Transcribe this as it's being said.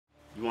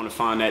You want to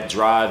find that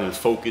drive and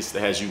focus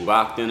that has you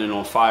locked in and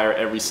on fire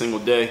every single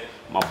day?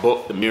 My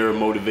book, The Mirror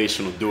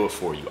Motivation, will do it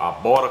for you. I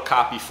bought a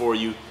copy for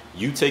you.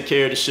 You take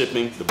care of the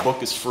shipping. The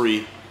book is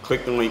free.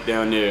 Click the link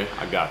down there.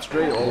 I got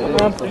you.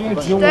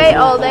 Stay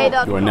all day.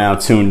 You are now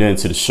tuned in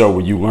to the show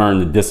where you learn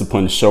the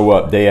discipline to show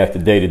up day after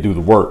day to do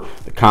the work,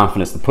 the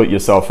confidence to put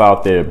yourself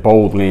out there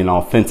boldly and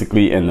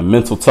authentically, and the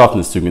mental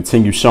toughness to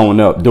continue showing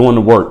up, doing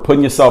the work,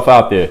 putting yourself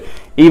out there,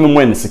 even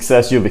when the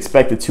success you've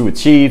expected to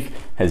achieve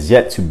has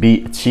yet to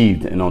be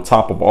achieved. And on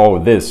top of all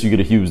of this, you get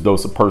a huge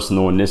dose of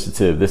personal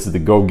initiative. This is the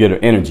go-getter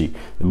energy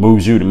that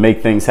moves you to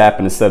make things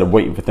happen instead of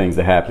waiting for things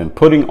to happen.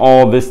 Putting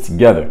all this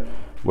together,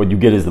 what you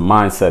get is the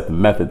mindset, the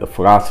method, the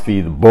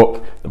philosophy, the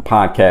book, the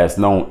podcast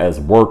known as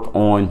Work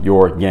on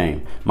Your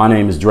Game. My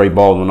name is Dre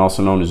Baldwin,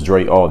 also known as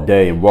Dre All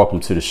Day, and welcome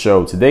to the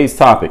show. Today's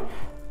topic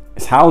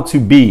is how to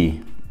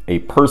be a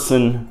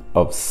person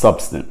of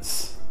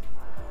substance.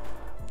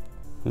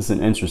 This is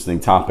an interesting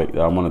topic that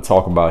I want to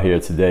talk about here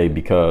today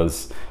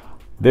because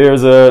there are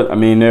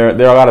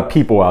a lot of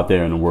people out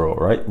there in the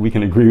world, right? We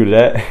can agree with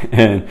that.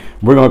 And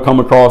we're going to come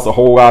across a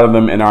whole lot of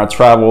them in our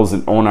travels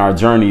and on our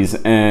journeys.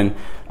 And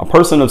a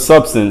person of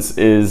substance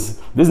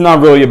this is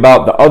not really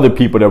about the other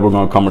people that we're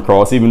going to come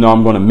across, even though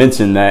I'm going to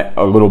mention that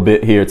a little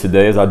bit here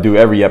today, as I do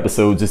every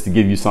episode, just to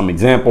give you some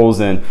examples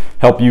and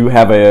help you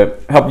have a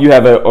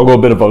little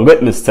bit of a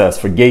litmus test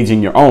for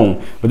gauging your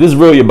own. But this is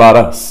really about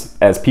us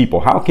as people.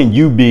 How can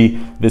you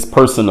be this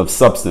person of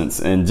substance?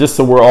 And just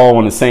so we're all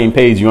on the same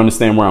page, you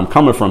understand where I'm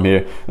coming from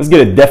here. Let's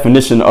get a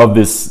definition of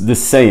this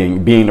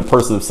saying, being a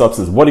person of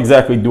substance. What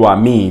exactly do I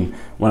mean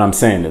when I'm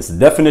saying this? The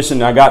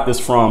definition, I got this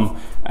from,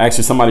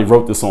 actually somebody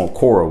wrote this on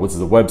Quora, which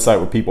is a website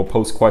where people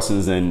post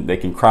questions and they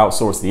can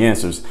crowdsource the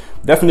answers.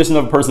 Definition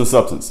of a person of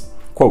substance,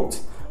 quote,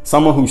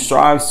 someone who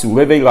strives to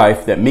live a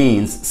life that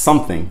means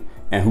something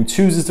and who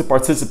chooses to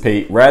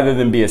participate rather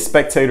than be a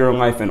spectator in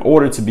life in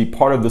order to be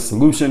part of the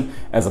solution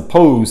as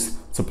opposed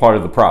to part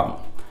of the problem.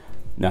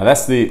 Now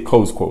that's the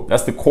close quote.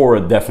 That's the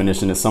Quora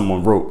definition that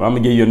someone wrote. I'm gonna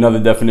give you another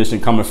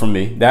definition coming from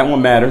me. That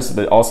one matters,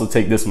 but also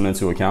take this one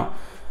into account.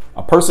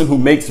 A person who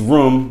makes a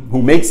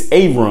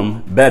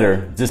room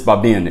better just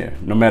by being there,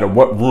 no matter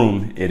what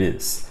room it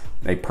is.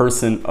 A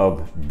person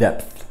of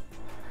depth.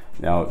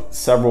 Now,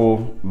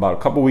 about a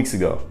couple weeks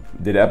ago,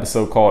 did an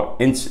episode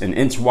called An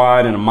Inch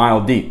Wide and a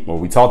Mile Deep, where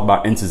we talked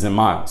about inches and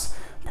miles.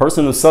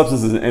 Person of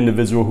substance is an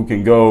individual who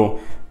can go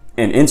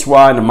an inch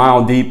wide and a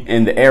mile deep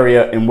in the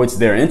area in which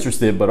they're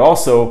interested, but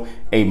also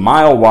a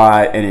mile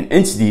wide and an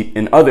inch deep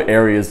in other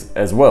areas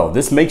as well.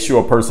 This makes you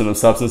a person of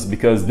substance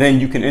because then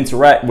you can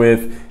interact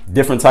with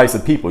different types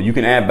of people. You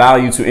can add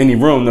value to any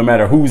room, no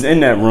matter who's in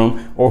that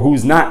room or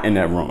who's not in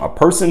that room. A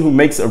person who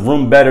makes a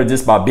room better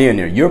just by being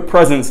there. Your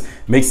presence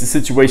makes the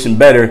situation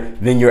better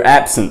than your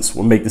absence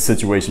will make the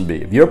situation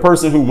be. If you're a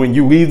person who, when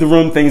you leave the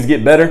room, things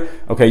get better,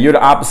 okay, you're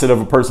the opposite of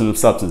a person of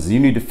substance. You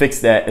need to fix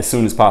that as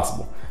soon as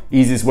possible.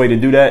 Easiest way to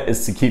do that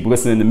is to keep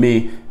listening to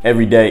me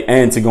every day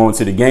and to go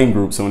into the game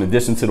group. So in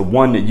addition to the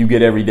one that you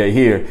get every day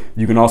here,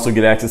 you can also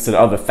get access to the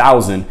other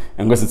 1,000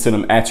 and listen to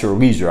them at your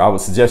leisure. I would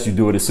suggest you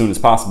do it as soon as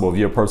possible if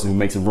you're a person who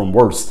makes a room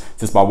worse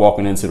just by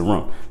walking into the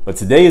room. But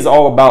today is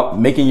all about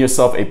making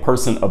yourself a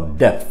person of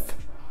depth.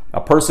 A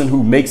person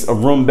who makes a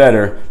room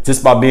better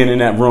just by being in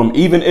that room,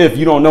 even if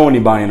you don't know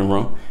anybody in the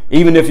room.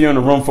 Even if you're in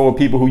a room full of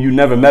people who you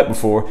never met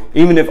before,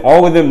 even if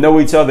all of them know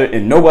each other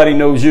and nobody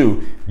knows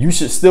you, you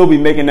should still be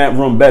making that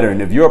room better.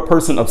 And if you're a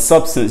person of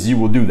substance, you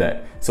will do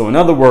that. So in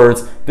other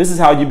words, this is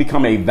how you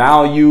become a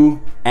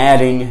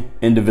value-adding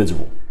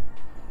individual.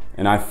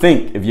 And I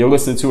think if you're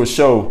listening to a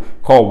show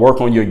called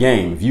Work on Your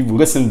Game, if you've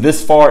listened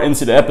this far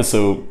into the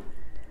episode,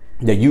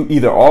 that you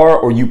either are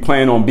or you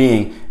plan on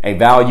being a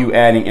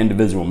value-adding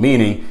individual,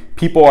 meaning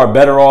people are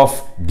better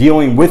off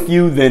dealing with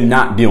you than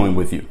not dealing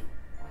with you.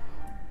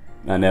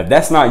 And if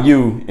that's not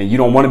you and you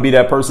don't want to be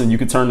that person, you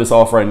can turn this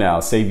off right now.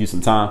 It'll save you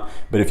some time.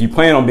 But if you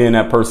plan on being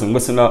that person,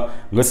 listen up,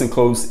 listen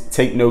close,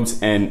 take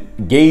notes, and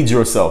gauge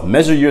yourself.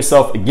 Measure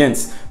yourself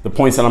against the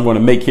points that I'm going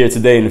to make here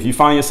today. And if you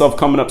find yourself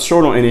coming up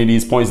short on any of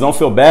these points, don't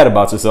feel bad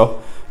about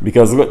yourself.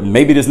 Because look,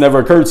 maybe this never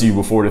occurred to you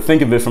before to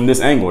think of it from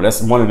this angle.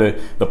 That's one of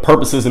the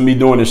purposes of me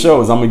doing the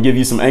show is I'm going to give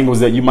you some angles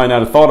that you might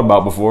not have thought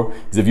about before.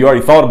 Because if you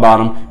already thought about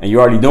them and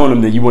you're already doing them,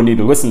 then you wouldn't need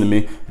to listen to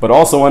me. But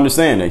also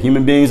understand that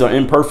human beings are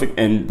imperfect,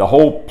 and the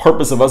whole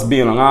purpose of us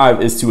being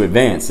alive is to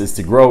advance, is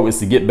to grow, is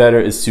to get better,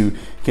 is to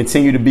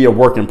continue to be a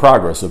work in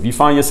progress. So if you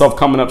find yourself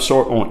coming up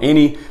short on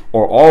any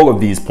or all of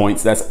these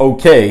points, that's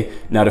okay.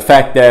 Now, the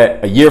fact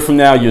that a year from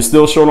now you're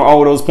still short on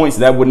all of those points,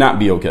 that would not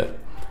be okay.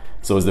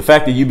 So it's the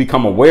fact that you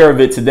become aware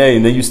of it today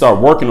and then you start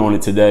working on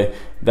it today.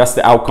 That's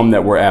the outcome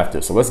that we're after.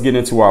 So let's get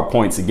into our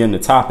points. Again, the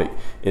topic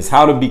is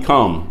how to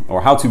become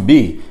or how to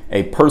be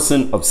a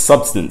person of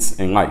substance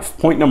in life.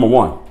 Point number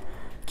one,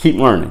 keep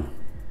learning.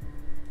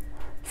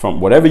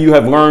 From whatever you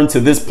have learned to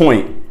this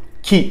point,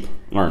 keep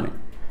learning.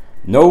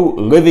 No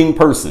living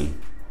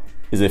person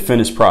is a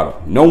finished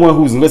product. No one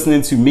who's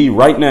listening to me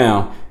right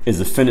now is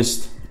a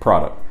finished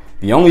product.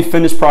 The only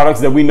finished products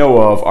that we know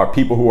of are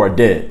people who are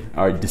dead,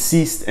 are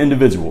deceased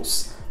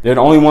individuals. They're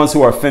the only ones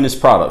who are finished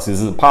products.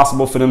 Is it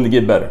possible for them to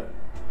get better?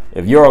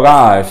 If you're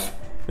alive,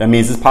 that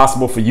means it's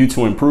possible for you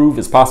to improve.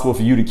 It's possible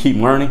for you to keep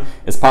learning.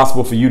 It's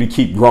possible for you to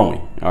keep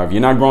growing. If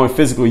you're not growing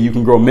physically, you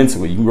can grow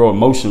mentally. You can grow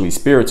emotionally,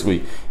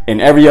 spiritually, in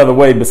every other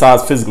way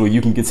besides physically.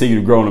 You can continue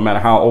to grow no matter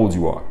how old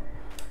you are.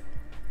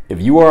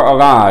 If you are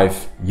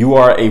alive, you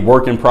are a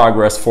work in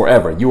progress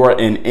forever. You are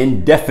an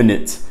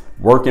indefinite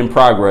work in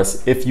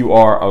progress if you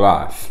are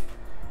alive.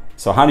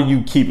 So how do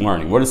you keep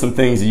learning? What are some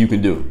things that you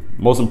can do?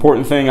 Most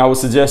important thing I would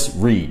suggest,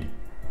 read.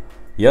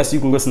 Yes, you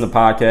can listen to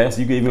podcasts.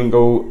 You can even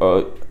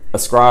go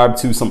ascribe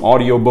to some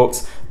audio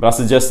books, but I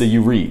suggest that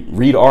you read.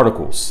 Read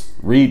articles,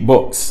 read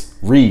books,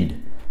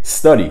 read,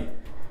 study,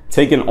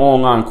 take an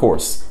online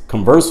course,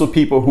 converse with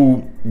people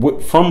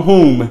from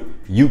whom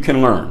you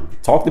can learn.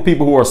 Talk to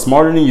people who are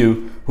smarter than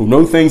you, who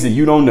know things that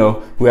you don't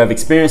know, who have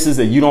experiences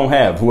that you don't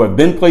have, who have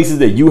been places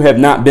that you have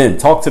not been.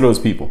 Talk to those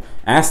people.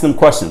 Ask them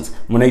questions.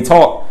 When they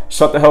talk,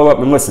 shut the hell up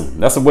and listen.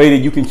 That's a way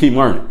that you can keep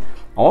learning.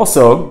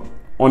 Also,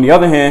 on the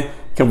other hand,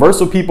 converse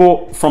with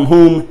people from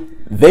whom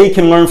they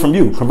can learn from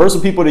you. Converse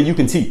with people that you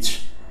can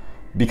teach.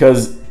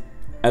 Because,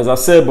 as I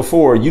said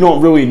before, you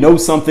don't really know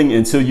something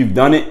until you've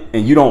done it,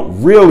 and you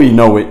don't really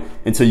know it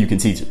until you can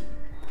teach it.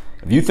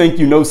 If you think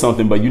you know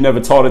something, but you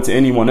never taught it to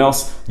anyone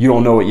else, you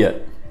don't know it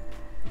yet.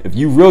 If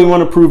you really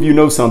want to prove you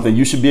know something,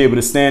 you should be able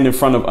to stand in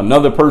front of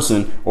another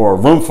person or a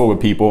room full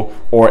of people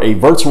or a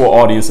virtual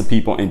audience of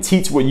people and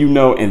teach what you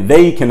know, and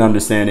they can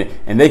understand it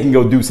and they can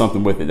go do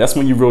something with it. That's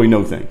when you really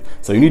know things.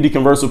 So you need to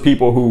converse with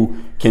people who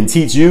can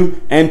teach you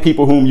and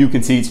people whom you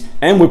can teach,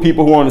 and with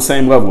people who are on the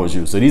same level as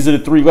you. So these are the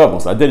 3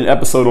 levels. I did an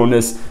episode on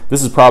this.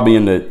 This is probably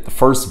in the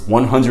first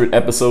 100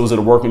 episodes of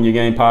the Work on Your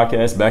Game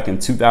podcast back in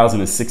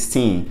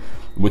 2016,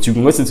 which you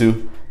can listen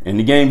to in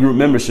the game group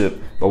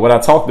membership. But what I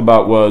talked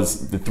about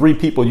was the 3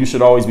 people you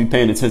should always be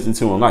paying attention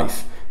to in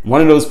life. One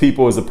of those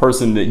people is a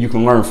person that you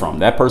can learn from.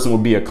 That person will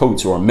be a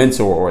coach or a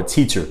mentor or a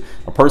teacher,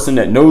 a person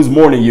that knows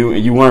more than you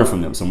and you learn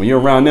from them. So when you're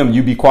around them,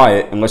 you be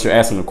quiet unless you're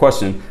asking a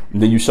question,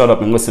 and then you shut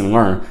up and listen and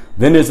learn.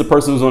 Then there's the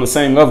person who's on the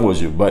same level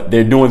as you, but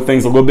they're doing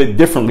things a little bit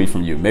differently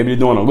from you. Maybe they're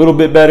doing a little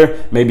bit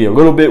better, maybe a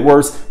little bit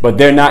worse, but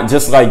they're not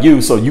just like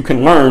you. So you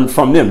can learn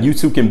from them. You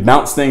two can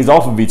bounce things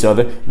off of each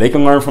other. They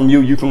can learn from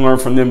you. You can learn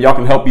from them. Y'all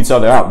can help each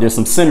other out. There's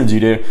some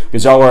synergy there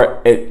because y'all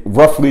are at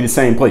roughly the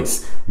same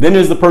place. Then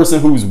there's the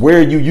person who's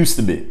where you used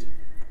to be.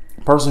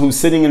 Person who's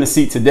sitting in the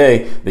seat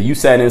today that you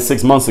sat in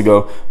 6 months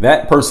ago.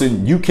 That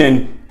person, you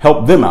can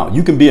help them out.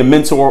 You can be a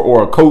mentor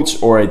or a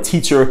coach or a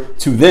teacher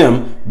to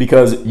them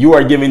because you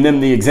are giving them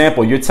the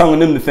example. You're telling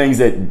them the things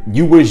that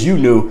you wish you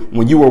knew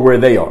when you were where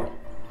they are.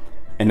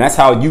 And that's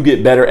how you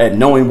get better at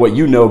knowing what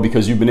you know,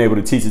 because you've been able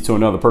to teach it to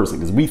another person.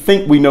 Because we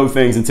think we know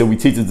things until we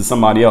teach it to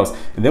somebody else.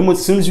 And then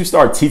as soon as you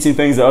start teaching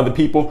things to other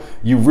people,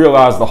 you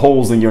realize the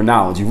holes in your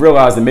knowledge. You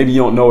realize that maybe you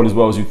don't know it as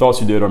well as you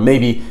thought you did, or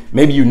maybe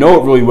you know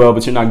it really well,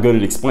 but you're not good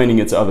at explaining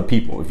it to other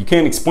people. If you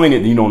can't explain it,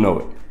 then you don't know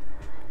it.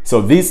 So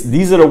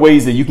these are the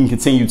ways that you can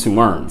continue to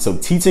learn. So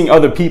teaching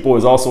other people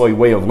is also a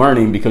way of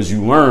learning, because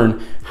you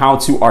learn how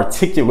to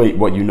articulate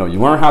what you know. You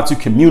learn how to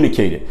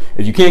communicate it.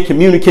 If you can't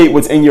communicate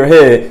what's in your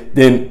head,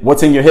 then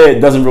what's in your head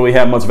doesn't really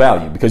have much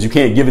value, because you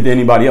can't give it to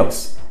anybody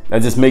else.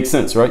 That just makes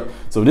sense, right?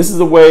 So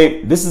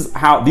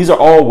these are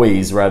all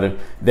ways, rather,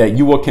 that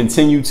you will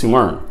continue to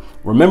learn.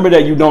 Remember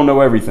that you don't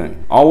know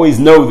everything. Always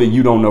know that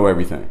you don't know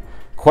everything.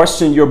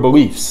 Question your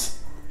beliefs.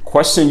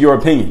 Question your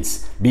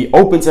opinions. Be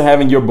open to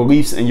having your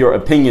beliefs and your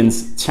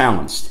opinions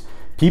challenged.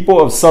 People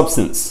of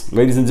substance,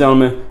 ladies and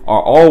gentlemen,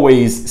 are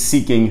always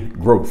seeking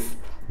growth.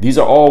 These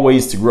are all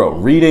ways to grow.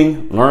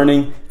 Reading,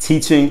 learning,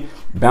 teaching,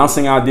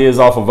 bouncing ideas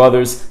off of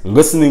others,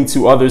 listening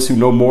to others who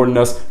know more than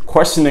us,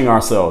 questioning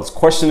ourselves,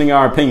 questioning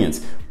our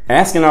opinions,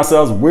 asking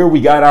ourselves where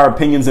we got our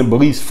opinions and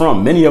beliefs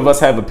from. Many of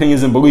us have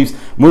opinions and beliefs.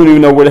 We don't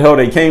even know where the hell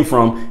they came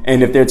from.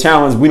 And if they're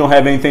challenged, we don't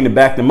have anything to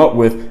back them up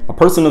with. A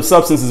person of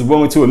substance is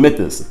willing to admit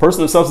this. A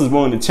person of substance is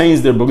willing to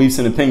change their beliefs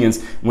and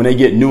opinions when they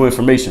get new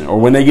information, or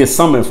when they get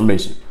some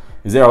information.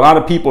 Is there a lot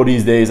of people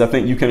these days, I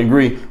think you can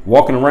agree,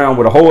 walking around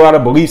with a whole lot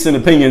of beliefs and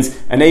opinions,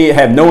 and they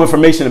have no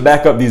information to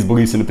back up these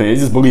beliefs and opinions.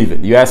 They just believe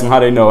it. You ask them how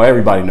they know.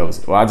 Everybody knows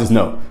it. Well, I just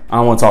know. I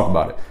don't want to talk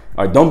about it.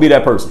 All right, don't be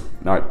that person.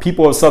 All right,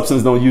 people of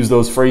substance don't use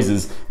those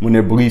phrases when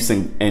their beliefs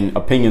and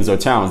opinions are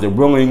challenged. They're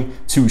willing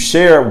to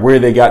share where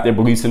they got their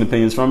beliefs and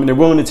opinions from, and they're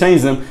willing to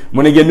change them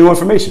when they get new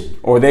information,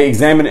 or they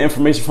examine the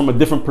information from a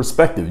different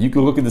perspective. You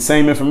can look at the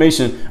same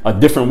information a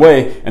different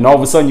way, and all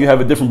of a sudden you have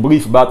a different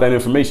belief about that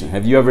information.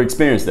 Have you ever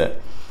experienced that?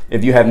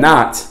 If you have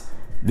not,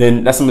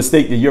 then that's a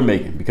mistake that you're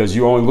making, because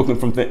you're only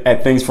looking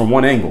at things from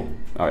one angle.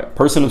 All right, a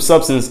person of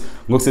substance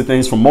looks at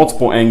things from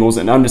multiple angles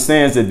and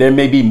understands that there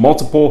may be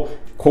multiple,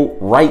 quote,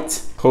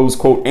 right, close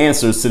quote,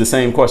 answers to the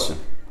same question.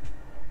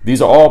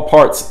 These are all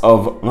parts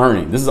of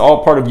learning. This is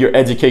all part of your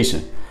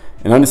education.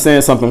 And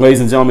understand something, ladies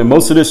and gentlemen,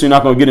 most of this you're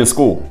not going to get in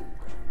school.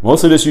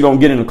 Most of this you don't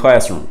get in the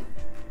classroom.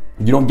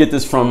 You don't get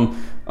this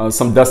from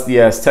some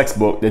dusty ass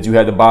textbook that you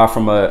had to buy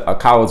from a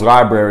college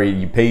library.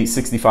 You paid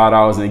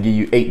 $65 and they give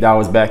you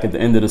 $8 back at the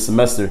end of the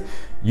semester.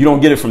 You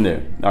don't get it from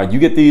there. You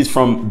get these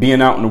from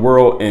being out in the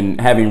world and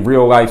having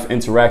real life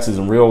interactions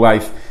and real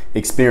life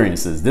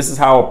experiences. This is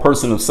how a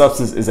person of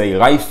substance is a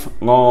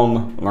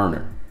lifelong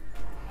learner.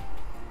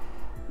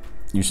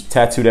 You should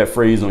tattoo that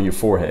phrase on your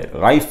forehead.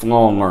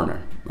 Lifelong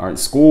learner. All right.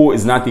 School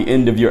is not the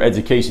end of your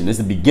education. It's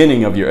the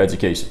beginning of your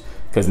education.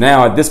 Because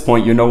now at this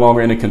point, you're no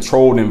longer in a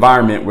controlled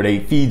environment where they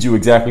feed you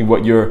exactly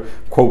what you're,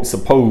 quote,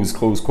 supposed,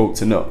 close quote,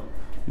 to know.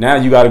 Now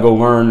you got to go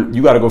learn.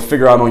 You got to go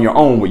figure out on your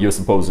own what you're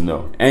supposed to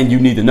know. And you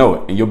need to know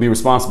it. And you'll be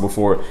responsible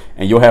for it.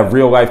 And you'll have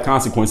real life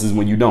consequences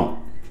when you don't.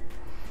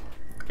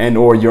 And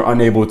or you're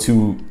unable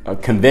to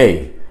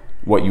convey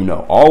what you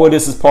know. All of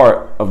this is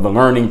part of the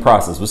learning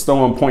process. We're still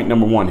on point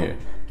number 1 here.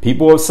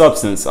 People of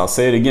substance, I'll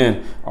say it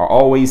again, are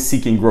always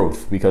seeking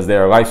growth because they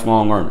are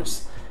lifelong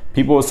learners.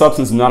 People of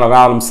substance do not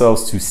allow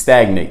themselves to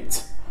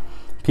stagnate.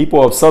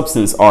 People of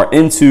substance are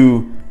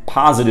into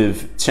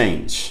positive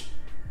change.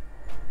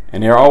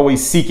 And they're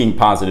always seeking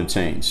positive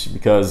change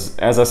because,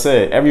 as I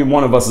said, every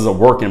one of us is a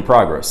work in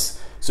progress.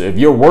 So if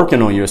you're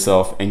working on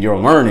yourself and you're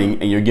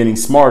learning and you're getting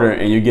smarter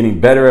and you're getting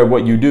better at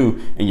what you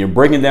do and you're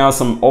breaking down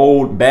some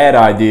old bad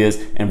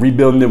ideas and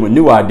rebuilding them with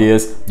new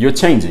ideas, you're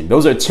changing.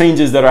 Those are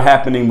changes that are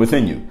happening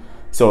within you.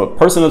 So a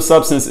person of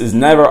substance is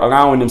never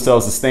allowing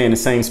themselves to stay in the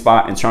same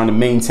spot and trying to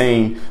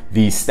maintain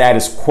the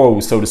status quo,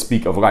 so to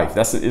speak, of life.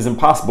 It's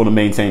impossible to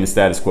maintain the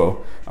status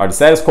quo. The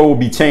status quo will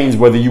be changed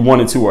whether you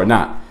wanted to or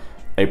not.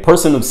 A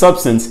person of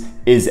substance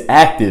is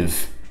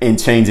active in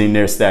changing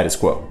their status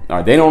quo.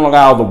 They don't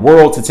allow the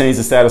world to change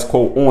the status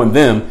quo on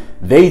them.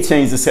 They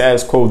change the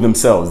status quo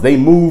themselves. They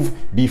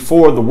move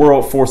before the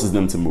world forces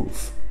them to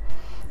move.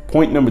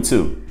 Point number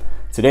 2.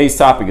 Today's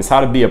topic is how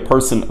to be a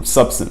person of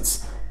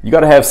substance. You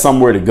got to have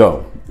somewhere to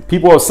go.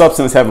 People of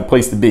substance have a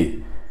place to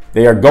be.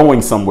 They are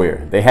going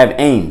somewhere. They have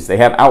aims. They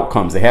have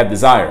outcomes. They have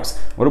desires.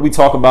 What did we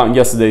talk about in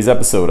yesterday's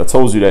episode? I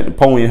told you that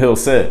Napoleon Hill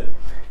said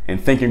in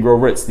Think and Grow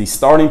Rich, the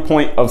starting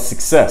point of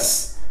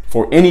success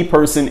for any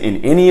person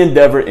in any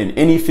endeavor, in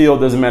any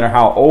field, doesn't matter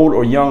how old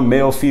or young,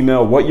 male,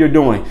 female, what you're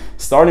doing.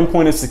 Starting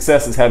point of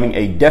success is having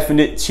a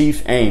definite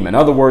chief aim. In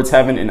other words,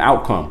 having an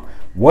outcome.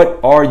 What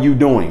are you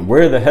doing?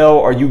 Where the hell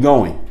are you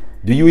going?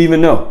 Do you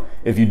even know?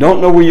 If you don't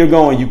know where you're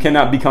going, you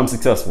cannot become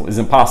successful. It's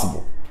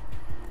impossible.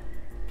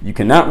 You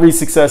cannot reach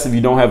success if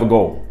you don't have a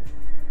goal.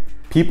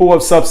 People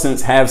of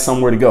substance have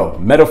somewhere to go,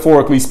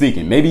 metaphorically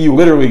speaking. Maybe you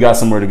literally got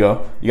somewhere to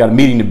go. You got a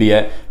meeting to be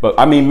at. But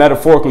I mean,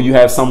 metaphorically, you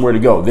have somewhere to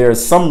go.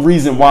 There's some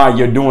reason why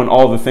you're doing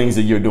all the things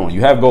that you're doing.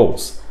 You have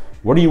goals.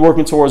 What are you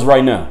working towards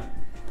right now?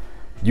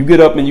 You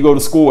get up and you go to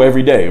school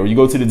every day, or you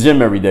go to the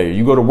gym every day, or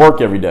you go to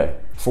work every day.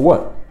 For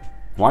what?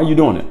 Why are you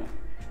doing it?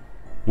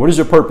 What is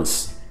your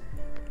purpose?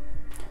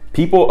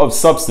 People of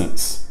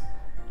substance,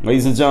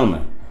 ladies and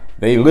gentlemen,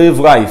 they live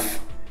life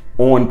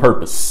on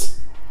purpose.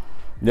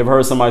 Never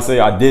heard somebody say,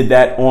 I did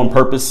that on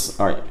purpose?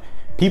 All right.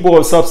 People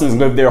of substance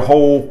live their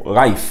whole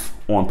life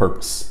on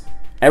purpose.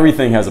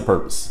 Everything has a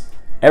purpose.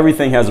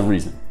 Everything has a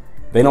reason.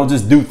 They don't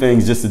just do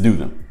things just to do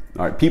them.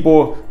 All right.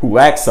 People who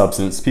lack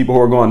substance, people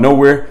who are going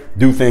nowhere,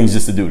 do things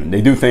just to do them.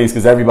 They do things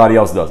because everybody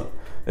else does it.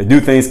 They do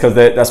things because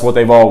that's what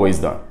they've always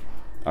done.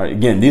 All right.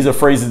 Again, these are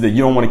phrases that you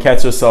don't want to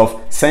catch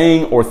yourself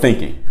saying or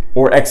thinking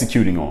or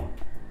executing on.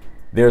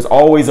 There's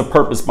always a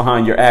purpose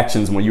behind your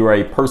actions when you are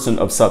a person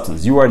of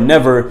substance. You are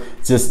never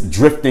just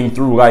drifting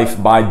through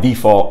life by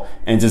default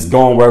and just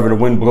going wherever the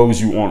wind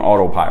blows you on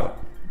autopilot.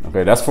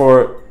 Okay, that's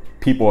for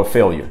people of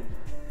failure,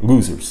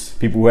 losers,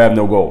 people who have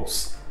no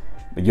goals.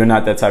 But you're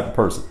not that type of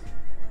person.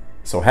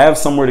 So have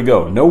somewhere to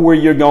go. Know where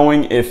you're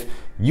going. If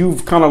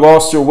you've kind of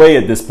lost your way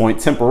at this point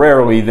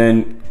temporarily,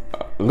 then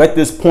let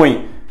this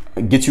point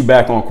get you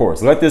back on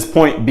course. Let this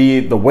point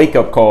be the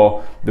wake-up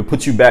call to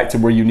put you back to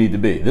where you need to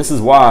be. This is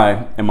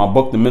why in my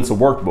book, The Mental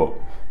Workbook,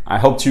 I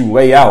helped you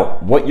lay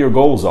out what your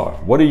goals are.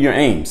 What are your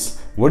aims?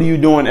 What are you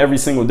doing every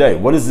single day?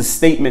 What is the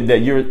statement that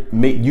you've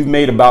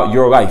made about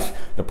your life,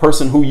 the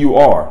person who you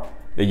are,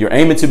 that you're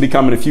aiming to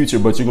become in the future,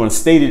 but you're going to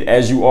state it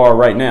as you are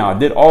right now. I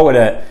did all of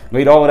that,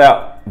 laid all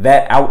of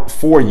that out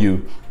for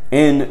you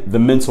in the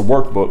Mental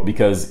Workbook,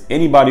 because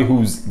anybody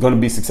who's going to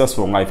be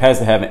successful in life has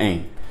to have an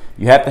aim.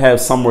 You have to have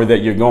somewhere that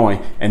you're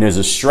going, and there's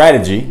a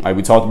strategy, like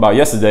we talked about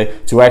yesterday,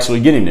 to actually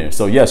getting there.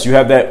 So yes, you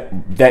have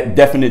that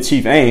definite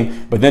chief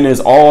aim, but then there's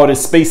all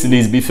this space that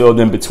needs to be filled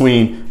in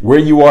between where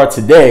you are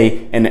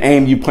today and the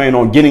aim you plan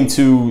on getting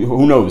to,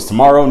 who knows,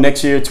 tomorrow,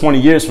 next year, 20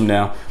 years from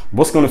now.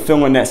 What's going to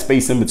fill in that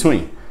space in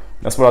between?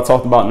 That's what I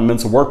talked about in the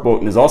Mental Workbook,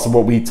 and it's also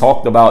what we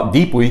talked about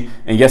deeply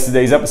in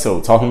yesterday's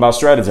episode, talking about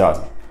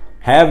strategizing.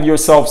 Have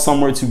yourself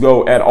somewhere to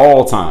go at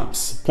all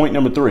times. Point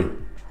number 3.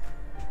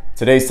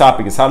 Today's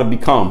topic is how to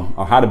become,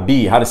 or how to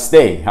be, how to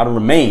stay, how to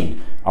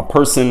remain a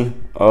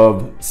person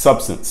of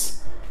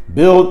substance.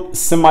 Build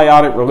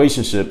symbiotic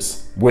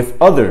relationships with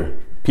other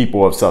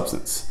people of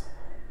substance.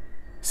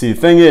 See,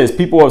 the thing is,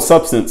 people of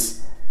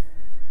substance,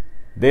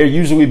 they're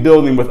usually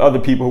building with other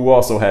people who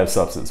also have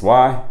substance.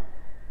 Why?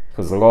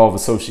 Because the law of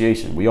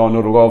association. We all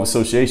know the law of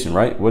association,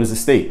 right? What does it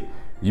state?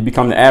 You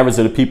become the average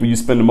of the people you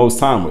spend the most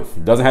time with.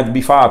 It doesn't have to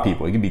be 5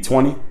 people. It could be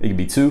 20. It could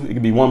be 2. It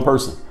could be 1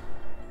 person.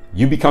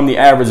 You become the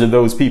average of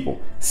those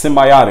people.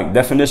 Symbiotic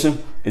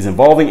definition is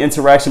involving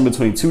interaction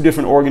between two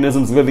different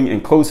organisms living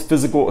in close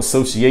physical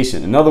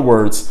association. In other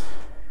words,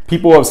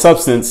 people of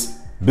substance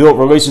build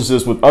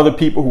relationships with other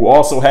people who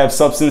also have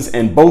substance,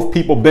 and both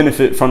people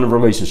benefit from the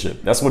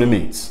relationship. That's what it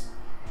means.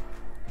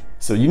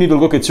 So you need to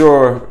look at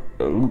your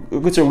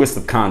list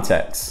of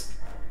contacts.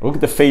 Look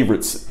at the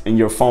favorites in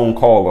your phone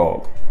call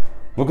log.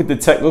 Look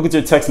at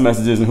your text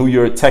messages and who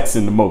you're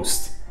texting the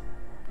most.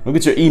 Look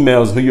at your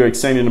emails and who you're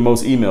exchanging the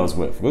most emails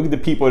with. Look at the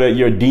people that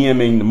you're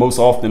DMing the most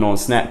often on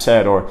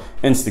Snapchat or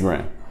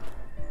Instagram.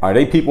 Are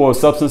they people of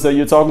substance that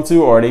you're talking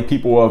to, or are they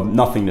people of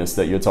nothingness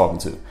that you're talking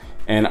to?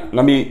 And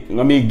let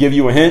me give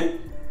you a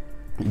hint.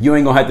 You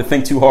ain't gonna have to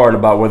think too hard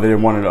about whether they're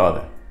one or the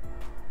other.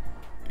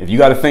 If you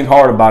got to think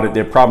hard about it,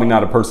 they're probably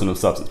not a person of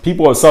substance.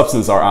 People of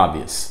substance are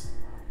obvious.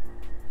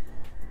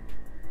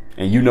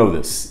 And you know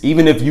this.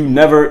 Even if you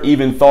never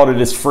even thought of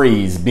this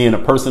phrase, being a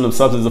person of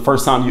substance, the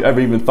first time you ever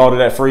even thought of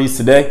that phrase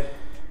today,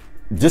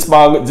 just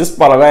by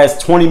the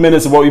last 20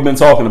 minutes of what we've been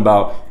talking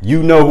about,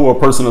 you know who a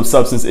person of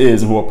substance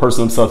is and who a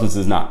person of substance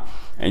is not.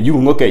 And you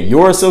can look at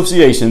your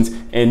associations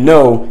and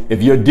know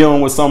if you're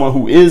dealing with someone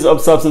who is of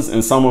substance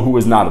and someone who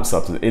is not of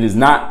substance. It's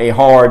not a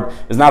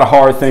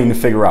hard thing to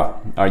figure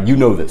out. You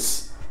know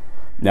this.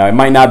 Now, it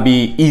might not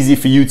be easy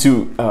for you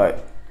to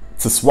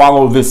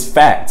swallow this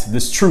fact,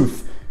 this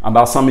truth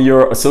about some of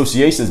your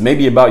associations,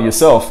 maybe about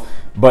yourself,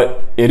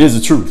 but it is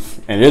a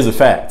truth and it is a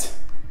fact.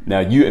 Now,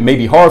 it may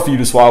be hard for you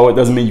to swallow. It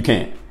doesn't mean you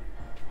can't.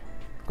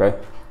 Okay.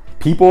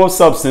 People of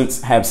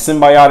substance have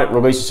symbiotic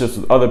relationships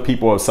with other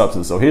people of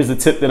substance. So here's the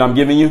tip that I'm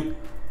giving you.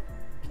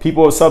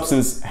 People of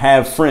substance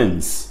have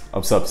friends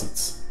of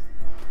substance.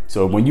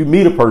 So when you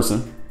meet a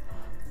person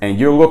and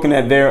you're looking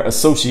at their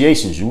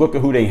associations, you look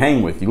at who they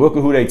hang with, you look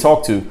at who they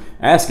talk to,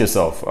 ask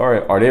yourself, all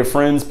right, are their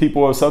friends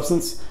people of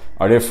substance?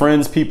 Are their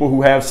friends people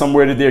who have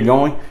somewhere that they're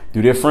going?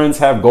 Do their friends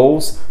have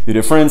goals? Do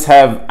their friends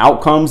have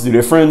outcomes? Do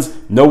their friends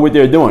know what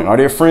they're doing? Are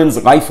their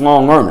friends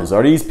lifelong learners?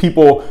 Do these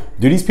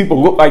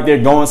people look like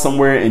they're going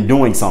somewhere and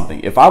doing something?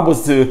 If I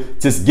was to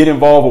just get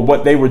involved with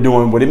what they were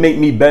doing, would it make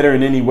me better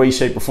in any way,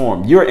 shape, or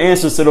form? Your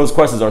answers to those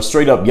questions are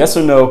straight up yes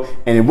or no,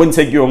 and it wouldn't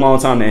take you a long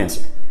time to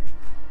answer.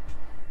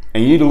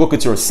 And you need to look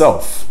at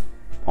yourself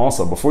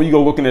also. Before you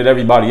go looking at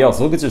everybody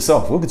else, look at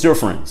yourself. Look at your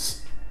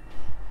friends.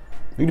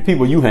 Look at the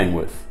people you hang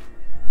with.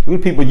 Look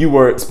at the people you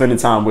were spending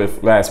time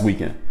with last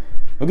weekend.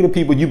 Look at the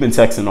people you've been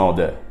texting all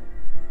day.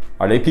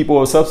 Are they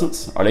people of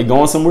substance? Are they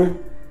going somewhere?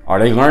 Are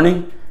they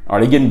learning?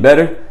 Are they getting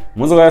better?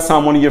 When's the last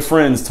time one of your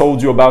friends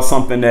told you about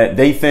something that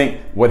they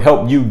think would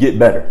help you get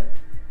better?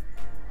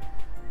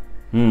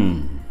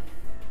 You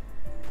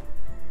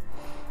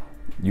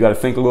got to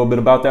think a little bit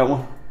about that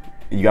one.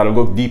 You got to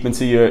look deep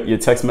into your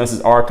text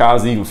message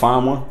archives to even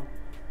find one.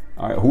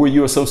 All right, who are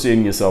you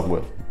associating yourself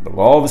with? The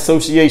law of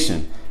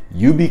association.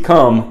 You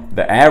become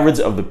the average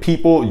of the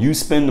people you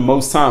spend the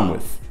most time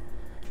with.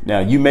 Now,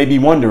 you may be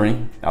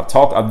wondering,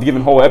 I've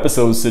given whole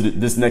episodes to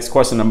this next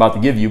question I'm about to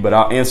give you, but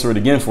I'll answer it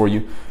again for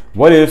you.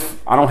 What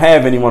if I don't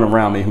have anyone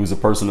around me who's a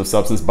person of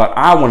substance, but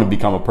I want to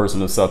become a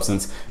person of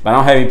substance, but I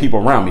don't have any people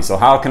around me? So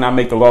how can I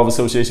make the law of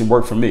association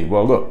work for me?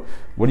 Well, look,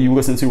 what are you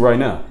listening to right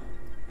now?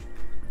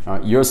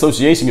 Your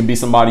association can be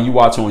somebody you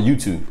watch on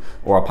YouTube,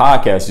 or a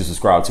podcast you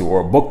subscribe to,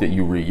 or a book that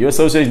you read. Your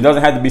association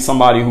doesn't have to be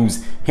somebody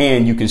whose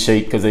hand you can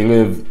shake because they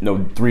live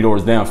 3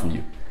 doors down from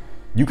you.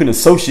 You can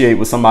associate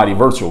with somebody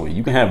virtually.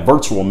 You can have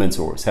virtual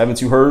mentors.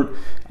 Haven't you heard?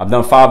 I've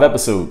done 5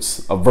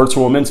 episodes of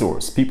virtual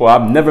mentors. People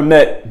I've never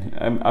met.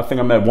 I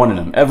think I met one of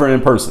them ever in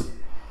person.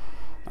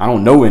 I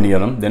don't know any of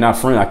them. They're not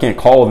friends. I can't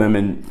call them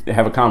and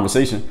have a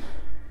conversation.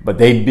 But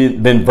they've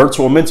been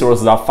virtual mentors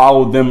as I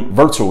followed them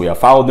virtually. I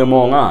followed them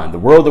online. The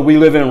world that we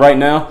live in right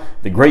now,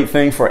 the great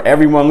thing for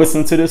everyone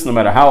listening to this, no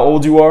matter how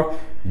old you are,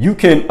 you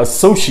can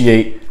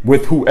associate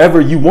with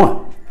whoever you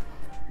want.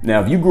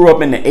 Now, if you grew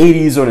up in the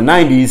 80s or the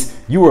 90s,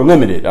 you were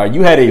limited.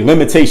 You had a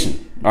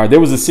limitation.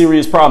 There was a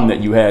serious problem that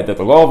you had, that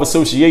the law of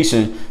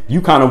association, you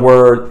kind of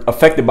were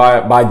affected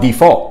by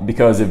default.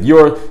 Because if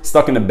you're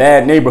stuck in a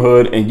bad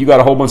neighborhood and you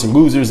got a whole bunch of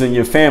losers in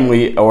your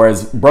family, or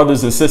as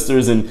brothers and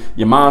sisters and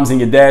your moms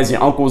and your dads,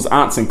 your uncles,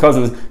 aunts and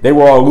cousins, they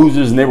were all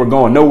losers and they were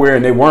going nowhere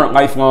and they weren't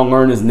lifelong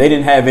learners and they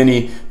didn't have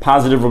any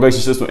positive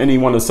relationships with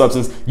anyone of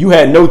substance, you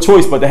had no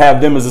choice but to have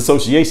them as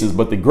associations.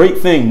 But the great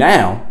thing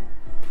now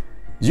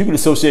is you can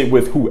associate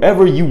with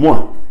whoever you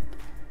want.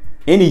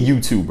 Any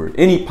YouTuber,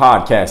 any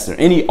podcaster,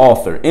 any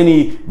author,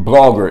 any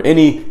blogger,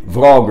 any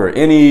vlogger,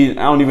 I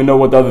don't even know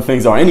what the other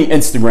things are, any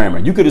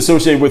Instagrammer. You could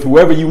associate with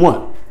whoever you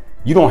want.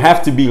 You don't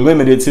have to be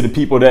limited to the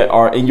people that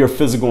are in your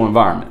physical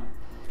environment.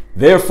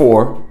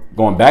 Therefore,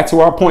 going back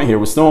to our point here,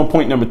 we're still on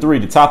point number 3.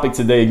 The topic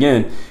today,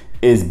 again,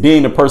 is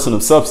being a person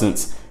of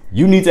substance.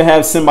 You need to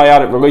have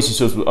symbiotic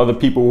relationships with other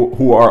people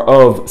who are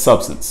of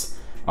substance.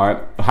 All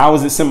right. How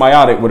is it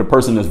symbiotic with a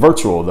person that's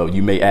virtual, though,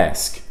 you may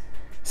ask?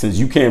 Since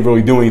you can't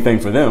really do anything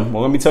for them,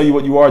 well, let me tell you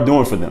what you are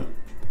doing for them.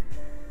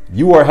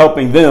 You are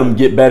helping them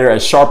get better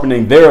at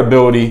sharpening their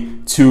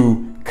ability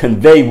to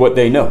convey what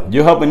they know.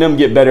 You're helping them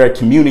get better at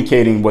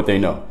communicating what they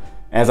know.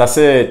 As I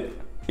said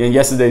in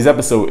yesterday's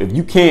episode, if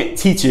you can't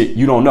teach it,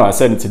 you don't know. I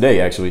said it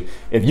today, actually.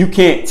 If you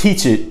can't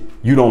teach it,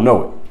 you don't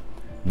know it.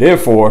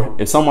 Therefore,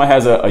 if someone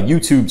has a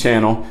YouTube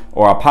channel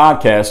or a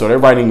podcast, or they're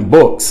writing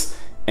books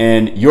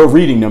and you're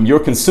reading them, you're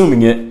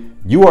consuming it,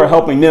 you are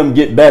helping them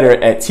get better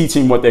at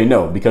teaching what they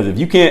know. Because if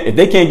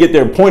they can't get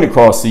their point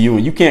across to you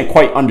and you can't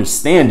quite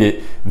understand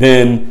it,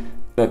 then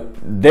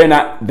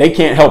they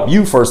can't help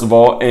you, first of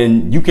all,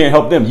 and you can't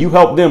help them. You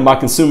help them by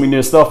consuming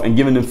their stuff and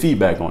giving them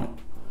feedback on it.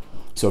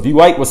 So if you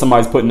like what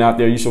somebody's putting out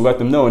there, you should let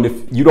them know. And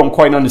if you don't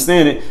quite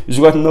understand it, you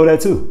should let them know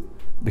that too,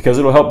 because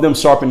it'll help them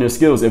sharpen their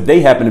skills if they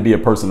happen to be a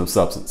person of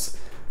substance.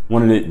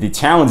 One of the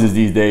challenges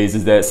these days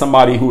is that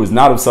somebody who is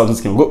not of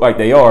substance can look like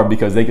they are,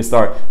 because they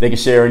can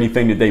share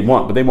anything that they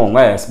want, but they won't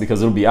last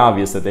because it'll be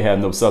obvious that they have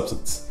no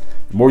substance.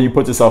 The more you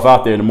put yourself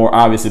out there, the more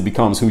obvious it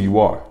becomes who you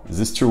are. Is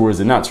this true or is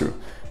it not true?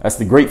 That's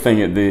the great thing.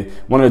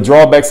 One of the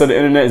drawbacks of the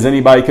internet is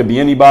anybody could be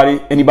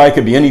anybody. Anybody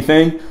could be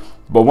anything.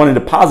 But one of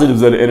the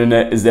positives of the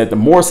internet is that the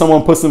more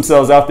someone puts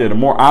themselves out there, the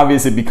more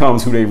obvious it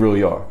becomes who they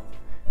really are.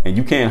 And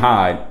you can't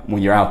hide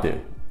when you're out there.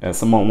 As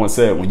someone once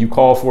said, when you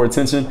call for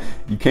attention,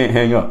 you can't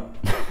hang up.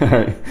 All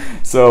right.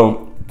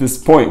 So this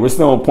point, we're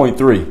still on point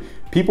 3.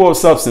 People of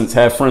substance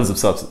have friends of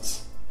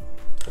substance.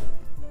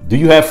 Do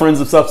you have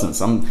friends of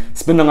substance? I'm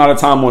spending a lot of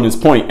time on this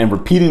point and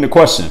repeating the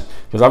question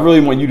because I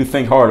really want you to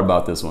think hard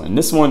about this one. And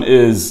this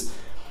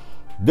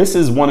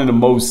is one of the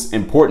most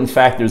important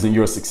factors in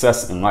your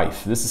success in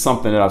life. This is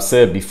something that I've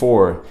said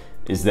before,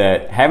 is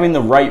that having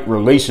the right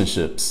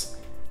relationships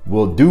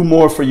will do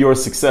more for your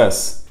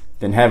success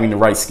than having the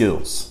right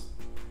skills.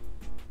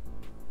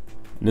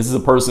 And this is a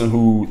person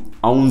who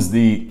owns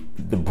the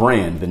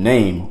brand, the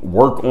name,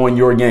 work on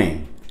your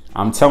game.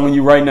 I'm telling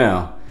you right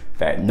now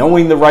that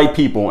knowing the right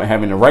people and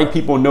having the right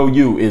people know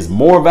you is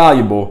more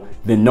valuable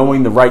than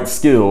knowing the right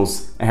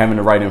skills and having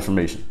the right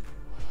information.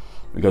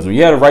 Because when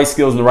you have the right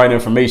skills and the right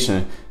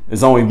information,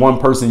 there's only one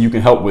person you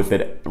can help with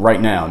it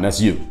right now, and that's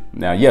you.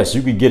 Now, yes,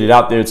 you could get it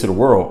out there to the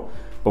world,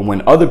 but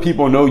when other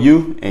people know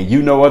you and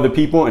you know other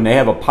people and they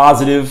have a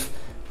positive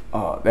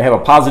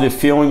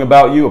feeling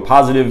about you, a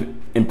positive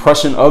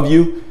impression of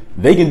you,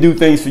 they can do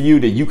things for you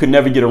that you could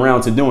never get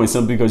around to doing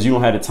simply because you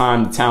don't have the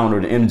time, the talent,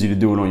 or the energy to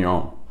do it on your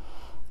own.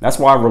 That's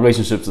why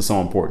relationships are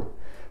so important.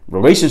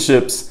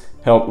 Relationships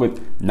help with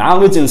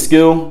knowledge and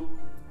skill.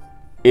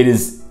 It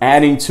is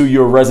adding to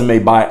your resume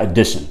by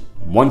addition,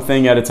 one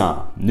thing at a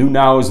time. New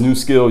knowledge, new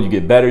skill, you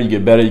get better, you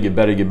get better, you get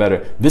better, you get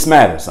better. This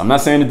matters. I'm not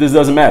saying that this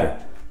doesn't matter,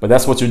 but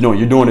that's what you're doing.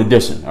 You're doing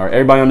addition. All right,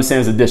 everybody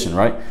understands addition,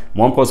 right?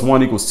 1 +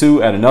 1 =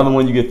 2. Add another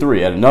one, you get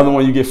 3. Add another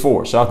one, you get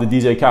 4. Shout out to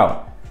DJ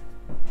Khaled.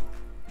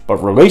 But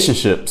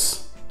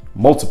relationships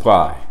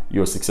multiply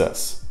your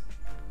success.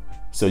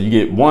 So you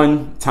get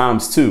 1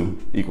 × 2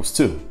 =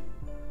 2.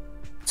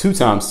 2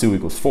 ×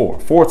 2 = 4.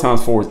 4 ×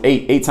 4 is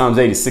 8. 8 ×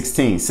 8 is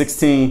 16.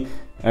 16,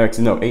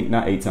 actually no, 8,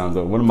 not 8 times.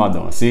 What am I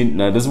doing? See,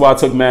 now this is why I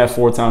took math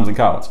 4 times in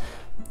college.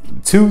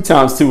 2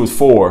 × 2 is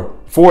 4.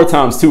 4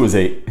 × 2 is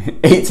 8.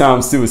 8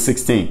 × 2 is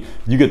 16.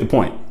 You get the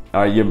point.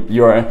 All right,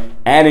 you're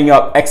adding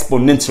up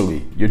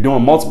exponentially. You're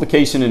doing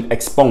multiplication in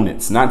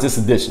exponents, not just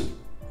addition.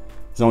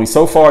 There's only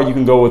so far you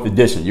can go with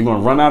addition. You're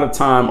going to run out of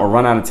time or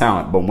run out of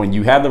talent. But when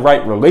you have the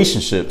right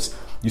relationships,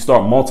 you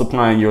start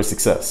multiplying your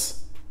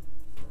success.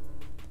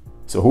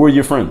 So who are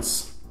your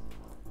friends?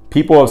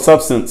 People of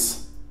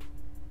substance.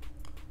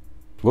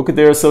 Look at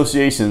their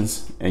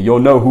associations and you'll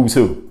know who's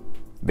who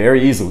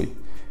very easily.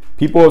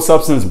 People of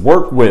substance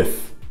work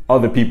with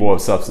other people of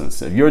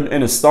substance. If you're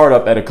in a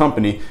startup at a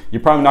company,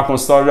 you're probably not going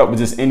to start it up with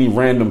just any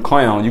random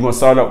clown. You're going to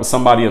start it up with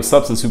somebody of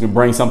substance who can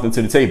bring something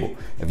to the table.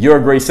 If you're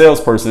a great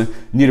salesperson,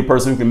 you need a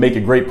person who can make a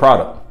great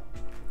product.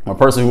 A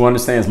person who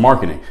understands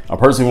marketing, a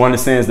person who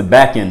understands the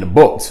back end, the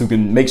books, who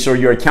can make sure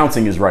your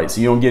accounting is right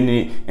so you don't get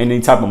any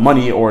type of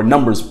money or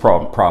numbers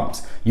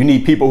problems. You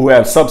need people who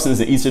have substance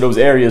in each of those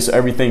areas so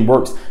everything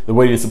works the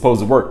way it's supposed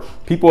to work.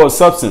 People of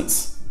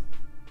substance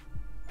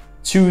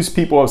choose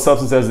people of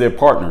substance as their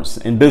partners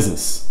in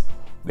business.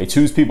 They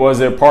choose people as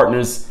their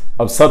partners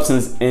of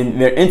substance in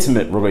their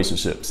intimate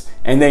relationships.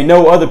 And they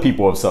know other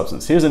people of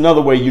substance. Here's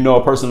another way you know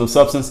a person of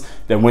substance,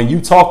 that when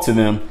you talk to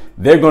them,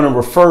 they're going to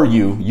refer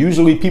you.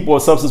 Usually people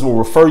of substance will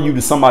refer you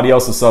to somebody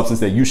else of substance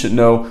that you should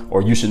know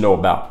or you should know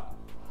about.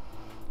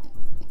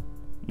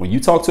 When you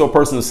talk to a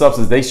person of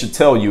substance, they should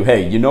tell you,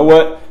 hey, you know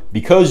what?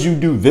 Because you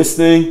do this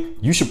thing,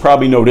 you should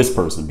probably know this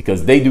person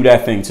because they do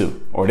that thing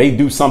too. Or they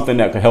do something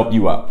that could help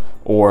you out.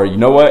 Or you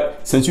know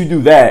what? Since you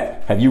do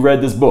that, have you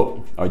read this book?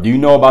 Or do you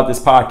know about this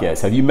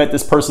podcast? Have you met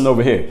this person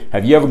over here?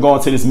 Have you ever gone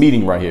to this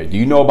meeting right here? Do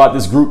you know about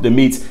this group that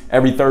meets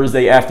every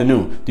Thursday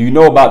afternoon? Do you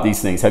know about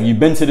these things? Have you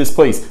been to this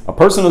place? A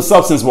person of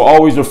substance will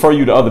always refer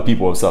you to other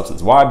people of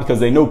substance. Why?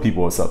 Because they know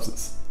people of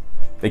substance.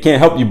 They can't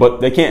help you,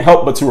 but they can't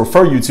help but to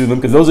refer you to them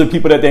because those are the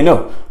people that they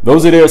know.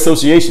 Those are their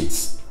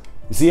associations.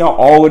 You see how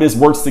all of this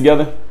works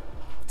together?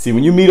 See,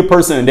 when you meet a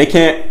person and they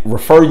can't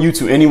refer you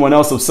to anyone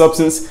else of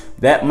substance,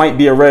 that might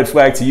be a red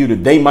flag to you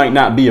that they might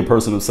not be a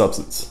person of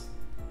substance.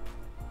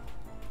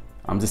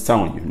 I'm just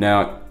telling you.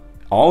 Now,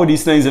 All of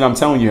these things that I'm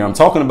telling you, I'm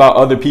talking about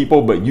other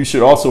people, but you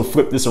should also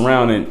flip this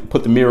around and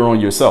put the mirror on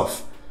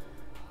yourself.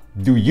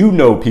 Do you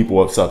know people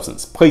of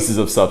substance, places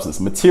of substance,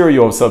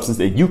 material of substance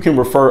that you can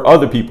refer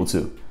other people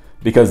to?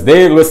 Because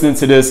they're listening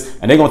to this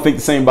and they're going to think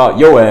the same about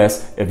your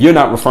ass if you're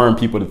not referring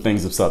people to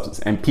things of substance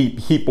and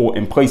people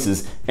and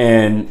places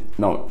and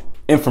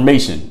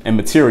information and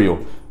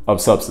material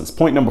of substance.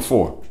 Point number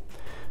 4.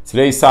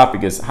 Today's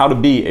topic is how to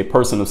be a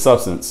person of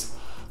substance.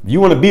 If you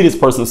want to be this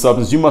person of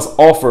substance, you must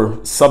offer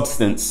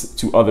substance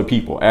to other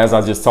people, as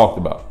I just talked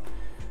about.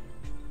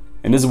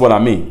 And this is what I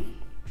mean.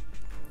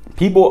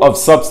 People of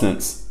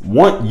substance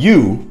want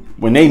you,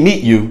 when they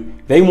meet you,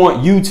 they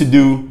want you to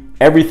do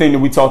everything that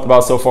we talked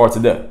about so far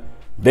today.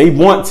 They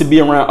want to be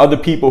around other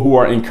people who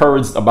are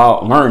encouraged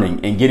about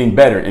learning and getting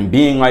better and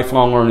being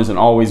lifelong learners and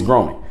always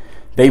growing.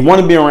 They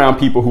want to be around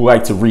people who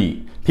like to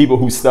read, people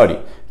who study,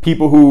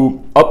 people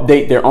who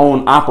update their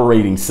own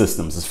operating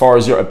systems as far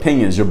as your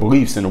opinions, your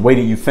beliefs, and the way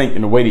that you think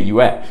and the way that you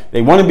act.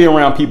 They want to be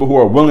around people who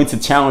are willing to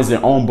challenge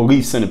their own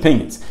beliefs and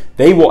opinions.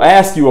 They will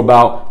ask you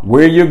about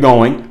where you're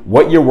going,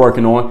 what you're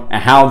working on,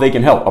 and how they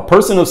can help. A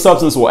person of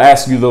substance will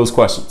ask you those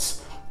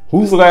questions.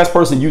 Who's the last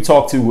person you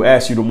talked to who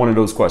asked you one of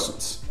those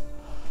questions?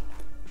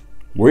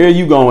 Where are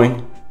you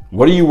going?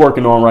 What are you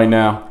working on right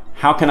now?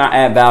 How can I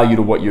add value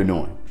to what you're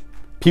doing?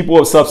 People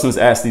of substance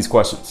ask these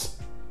questions.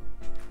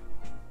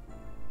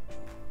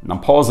 And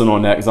I'm pausing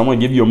on that because I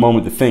want to give you a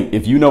moment to think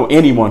if you know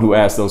anyone who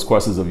asks those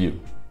questions of you.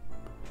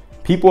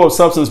 People of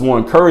substance will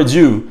encourage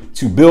you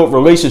to build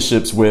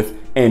relationships with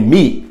and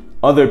meet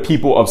other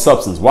people of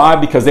substance. Why?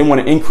 Because they want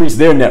to increase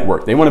their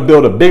network. They want to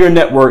build a bigger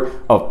network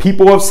of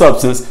people of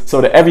substance so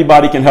that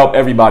everybody can help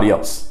everybody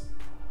else.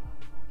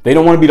 They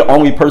don't want to be the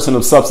only person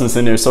of substance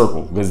in their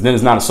circle, because then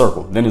it's not a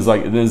circle. Then it's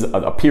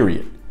a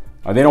period.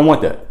 They don't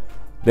want that.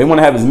 They want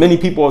to have as many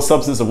people of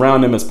substance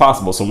around them as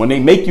possible. So when they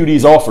make you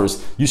these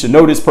offers, you should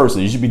know this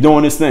person. You should be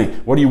doing this thing.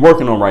 What are you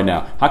working on right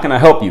now? How can I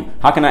help you?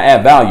 How can I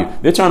add value?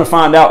 They're trying to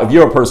find out if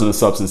you're a person of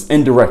substance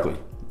indirectly.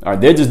 All right,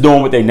 they're just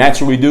doing what they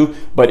naturally do.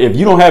 But if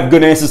you don't have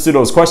good answers to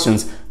those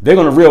questions, they're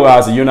going to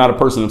realize that you're not a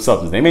person of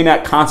substance. They may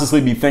not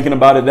consciously be thinking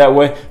about it that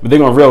way, but they're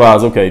going to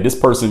realize, okay, this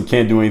person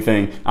can't do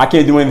anything. I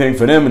can't do anything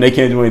for them, and they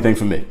can't do anything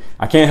for me.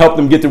 I can't help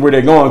them get to where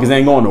they're going because they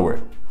ain't going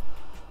nowhere.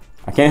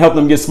 I can't help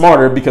them get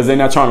smarter because they're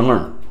not trying to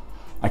learn.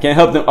 I can't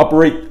help them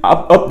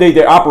update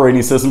their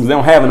operating systems. They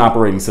don't have an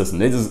operating system.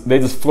 They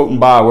just floating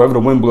by wherever the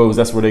wind blows.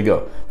 That's where they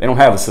go. They don't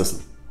have a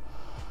system.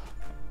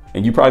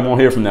 And you probably won't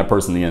hear from that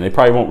person again. They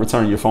probably won't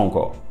return your phone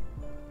call.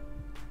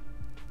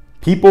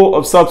 People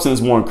of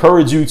substance will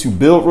encourage you to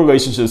build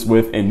relationships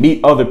with and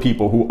meet other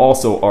people who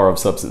also are of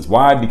substance.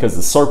 Why? Because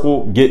the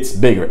circle gets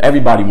bigger.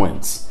 Everybody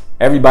wins.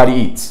 Everybody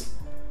eats.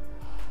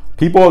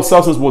 People of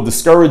substance will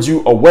discourage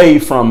you away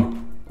from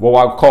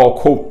what I call,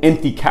 quote,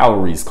 empty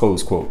calories,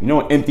 close quote. You know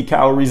what empty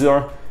calories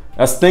are?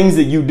 That's things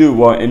that you do.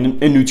 Well, in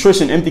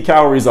nutrition, empty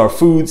calories are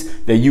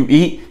foods that you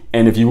eat.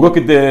 And if you look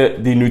at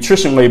the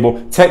nutrition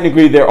label,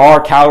 technically there are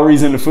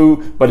calories in the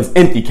food, but it's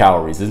empty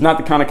calories. It's not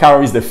the kind of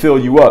calories that fill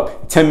you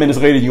up. 10 minutes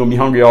later, you're gonna be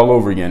hungry all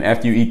over again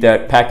after you eat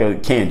that pack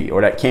of candy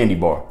or that candy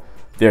bar.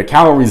 There are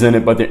calories in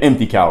it, but they're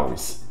empty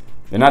calories.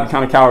 They're not the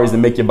kind of calories that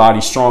make your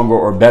body stronger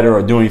or better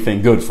or do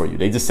anything good for you.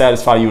 They just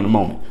satisfy you in a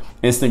moment.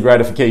 Instant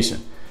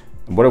gratification.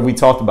 And what have we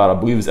talked about? I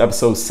believe it's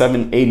episode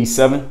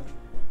 787.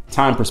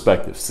 Time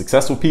perspective.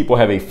 Successful people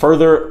have a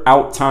further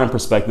out time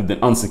perspective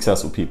than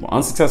unsuccessful people.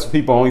 Unsuccessful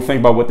people only think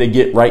about what they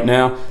get right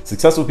now.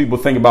 Successful people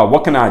think about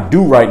what can I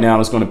do right now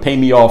that's going to pay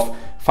me off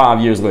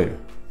 5 years later.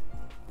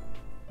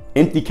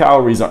 Empty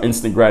calories are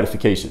instant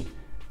gratification.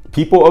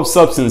 People of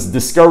substance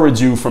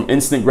discourage you from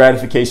instant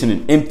gratification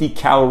and empty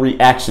calorie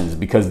actions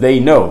because they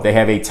know they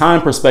have a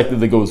time perspective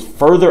that goes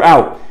further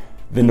out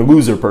than the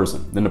loser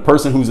person, than the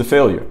person who's a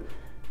failure.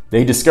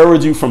 They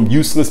discourage you from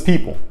useless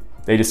people.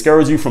 They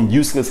discourage you from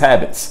useless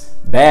habits,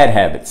 bad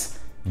habits,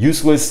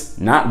 useless,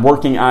 not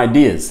working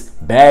ideas,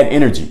 bad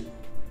energy.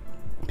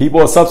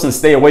 People of substance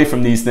stay away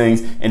from these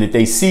things, and if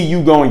they see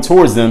you going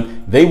towards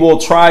them, they will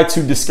try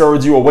to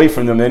discourage you away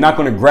from them. They're not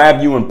going to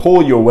grab you and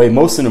pull you away.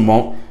 Most of them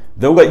won't.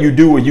 They'll let you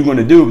do what you're going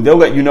to do. They'll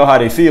let you know how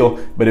they feel.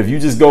 But if you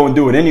just go and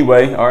do it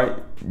anyway, all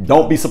right,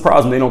 don't be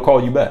surprised when they don't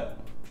call you back.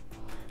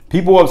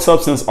 People of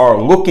substance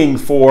are looking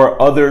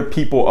for other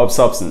people of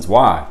substance.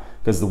 Why?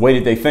 Because the way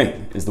that they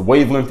think is the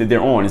wavelength that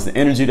they're on, is the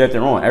energy that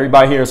they're on.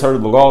 Everybody here has heard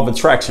of the law of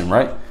attraction,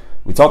 right?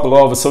 We talk the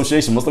law of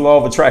association. What's the law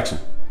of attraction?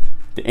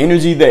 The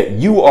energy that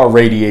you are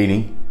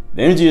radiating,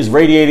 the energy is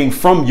radiating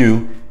from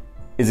you,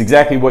 is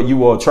exactly what you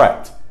will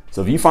attract.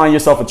 So if you find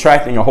yourself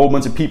attracting a whole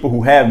bunch of people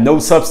who have no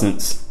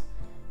substance,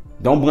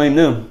 don't blame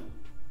them.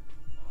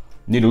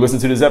 You need to listen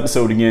to this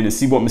episode again and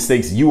see what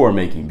mistakes you are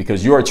making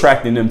because you're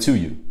attracting them to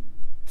you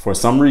for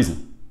some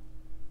reason.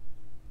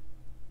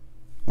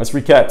 Let's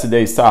recap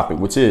today's topic,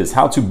 which is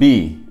how to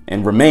be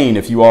and remain,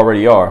 if you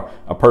already are,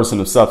 a person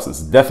of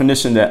substance. The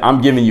definition that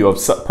I'm giving you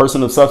of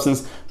person of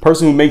substance,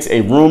 person who makes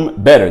a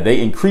room better. They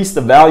increase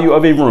the value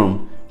of a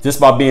room just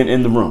by being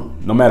in the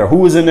room. No matter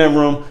who is in that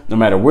room, no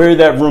matter where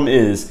that room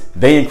is,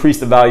 they increase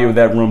the value of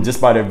that room just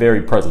by their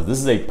very presence. This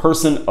is a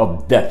person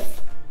of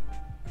depth.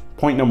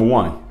 Point number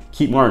one,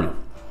 keep learning.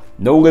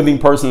 No living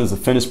person is a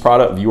finished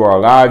product. If you are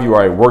alive, you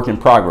are a work in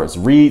progress.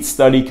 Read,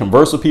 study,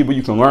 converse with people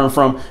you can learn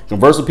from.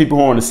 Converse with people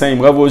who are on the same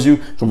level as you.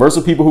 Converse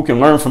with people who can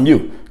learn from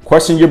you.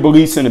 Question your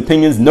beliefs and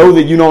opinions. Know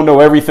that you don't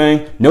know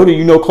everything. Know that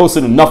you know closer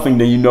to nothing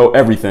than you know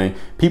everything.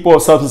 People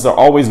of substance are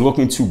always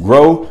looking to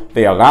grow.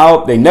 They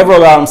never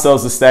allow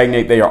themselves to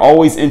stagnate. They are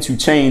always into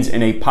change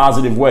in a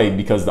positive way,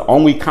 because the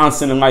only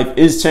constant in life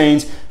is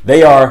change.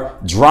 They are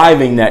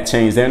driving that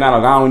change. They're not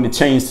allowing the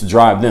change to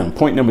drive them.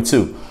 Point number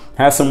two,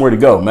 have somewhere to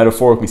go,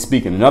 metaphorically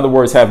speaking. In other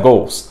words, have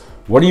goals.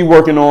 What are you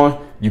working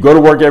on? You go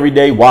to work every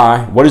day.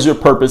 Why? What is your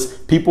purpose?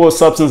 People of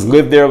substance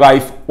live their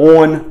life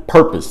on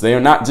purpose. They are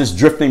not just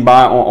drifting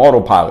by on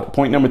autopilot.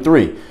 Point number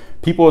three,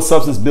 people of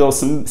substance build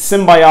some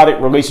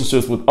symbiotic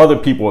relationships with other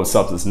people of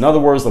substance. In other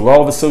words, the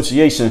law of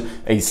association,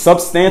 a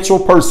substantial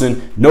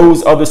person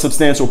knows other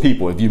substantial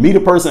people. If you meet a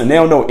person and they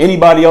don't know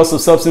anybody else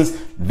of substance,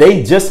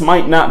 they just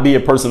might not be a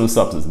person of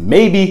substance.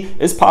 Maybe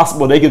it's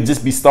possible they could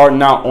just be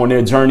starting out on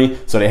their journey,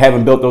 so they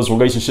haven't built those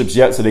relationships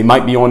yet, so they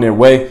might be on their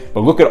way.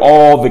 But look at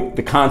all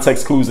the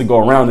context clues that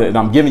go around it that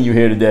I'm giving you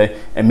here today,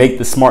 and make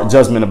the smart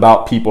judgment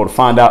about people to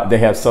find out if they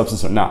have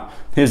substance or not.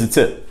 Here's the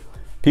tip.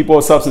 People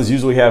of substance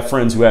usually have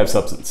friends who have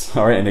substance,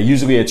 all right? And they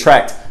usually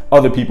attract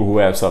other people who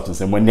have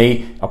substance. And when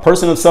a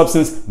person of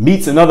substance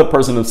meets another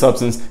person of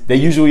substance, they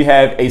usually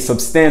have a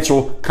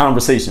substantial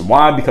conversation.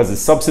 Why? Because it's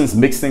substance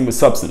mixed in with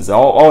substance.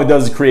 All it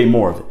does is create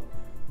more of it.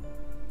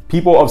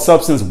 People of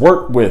substance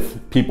work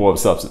with people of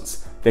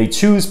substance. They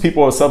choose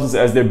people of substance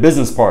as their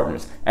business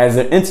partners, as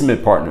their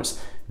intimate partners.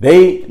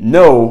 They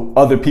know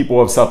other people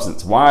of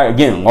substance. Why?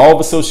 Again, law of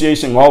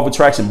association, law of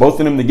attraction, both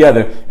of them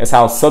together is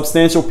how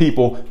substantial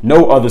people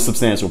know other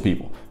substantial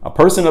people. A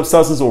person of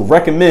substance will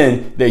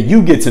recommend that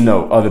you get to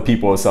know other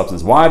people of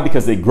substance. Why?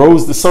 Because it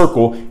grows the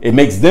circle. It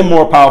makes them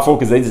more powerful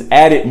because they just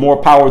added more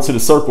power to the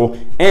circle,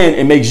 and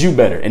it makes you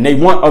better. And they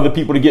want other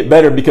people to get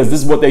better because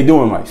this is what they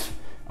do in life.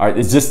 All right,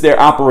 it's just their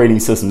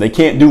operating system. They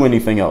can't do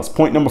anything else.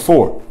 Point number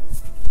four,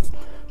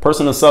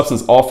 person of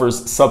substance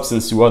offers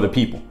substance to other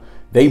people.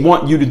 They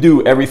want you to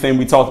do everything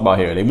we talked about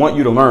here. They want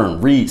you to learn,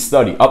 read,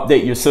 study,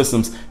 update your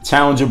systems,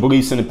 challenge your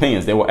beliefs and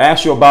opinions. They will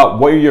ask you about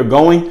where you're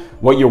going,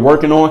 what you're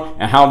working on,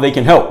 and how they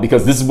can help,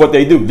 because this is what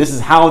they do. This is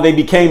how they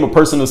became a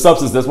person of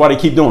substance. That's why they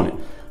keep doing it.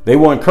 They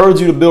will encourage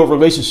you to build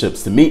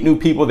relationships, to meet new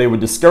people. They will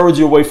discourage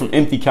you away from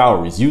empty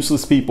calories,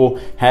 useless people,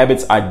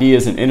 habits,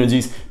 ideas, and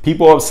energies.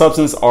 People of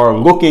substance are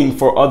looking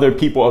for other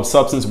people of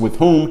substance with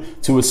whom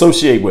to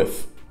associate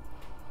with.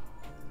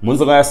 When's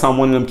the last time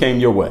one of them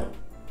came your way?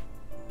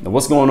 Now,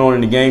 what's going on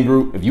in the game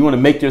group? If you want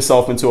to make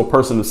yourself into a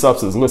person of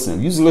substance, listen.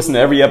 If you just listen to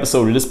every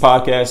episode of this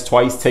podcast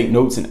twice, take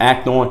notes, and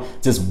act on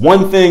just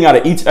one thing out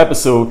of each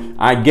episode,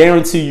 I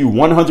guarantee you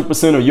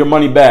 100% of your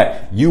money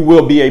back. You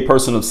will be a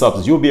person of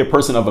substance. You will be a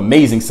person of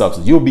amazing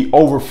substance. You will be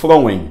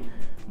overflowing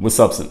with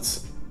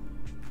substance.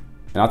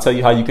 And I'll tell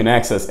you how you can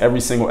access every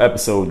single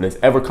episode that's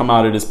ever come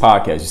out of this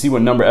podcast. You see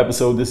what number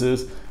episode this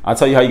is? I'll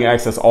tell you how you can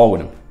access all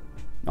of them.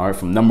 All right,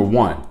 from number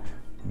one.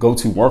 Go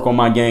to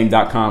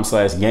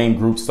workonmygame.com/game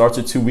group. Start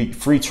your 2-week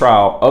free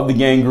trial of the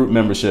game group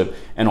membership.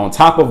 And on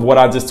top of what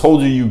I just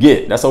told you, you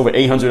get, that's over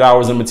 800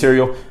 hours of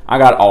material. I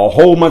got a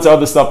whole bunch of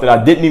other stuff that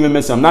I didn't even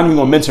mention. I'm not even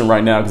going to mention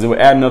right now because it would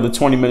add another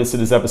 20 minutes to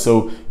this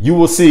episode. You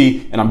will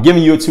see, and I'm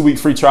giving you a 2-week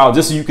free trial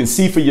just so you can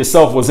see for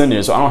yourself what's in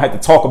there. So I don't have to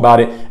talk about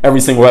it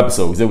every single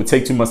episode because it would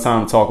take too much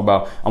time to talk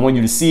about. I want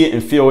you to see it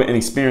and feel it and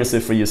experience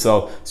it for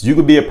yourself. So you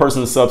could be a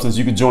person of substance.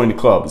 You could join the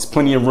club. There's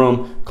plenty of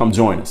room. Come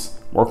join us.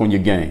 Work on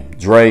your game.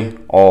 Dre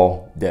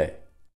all day.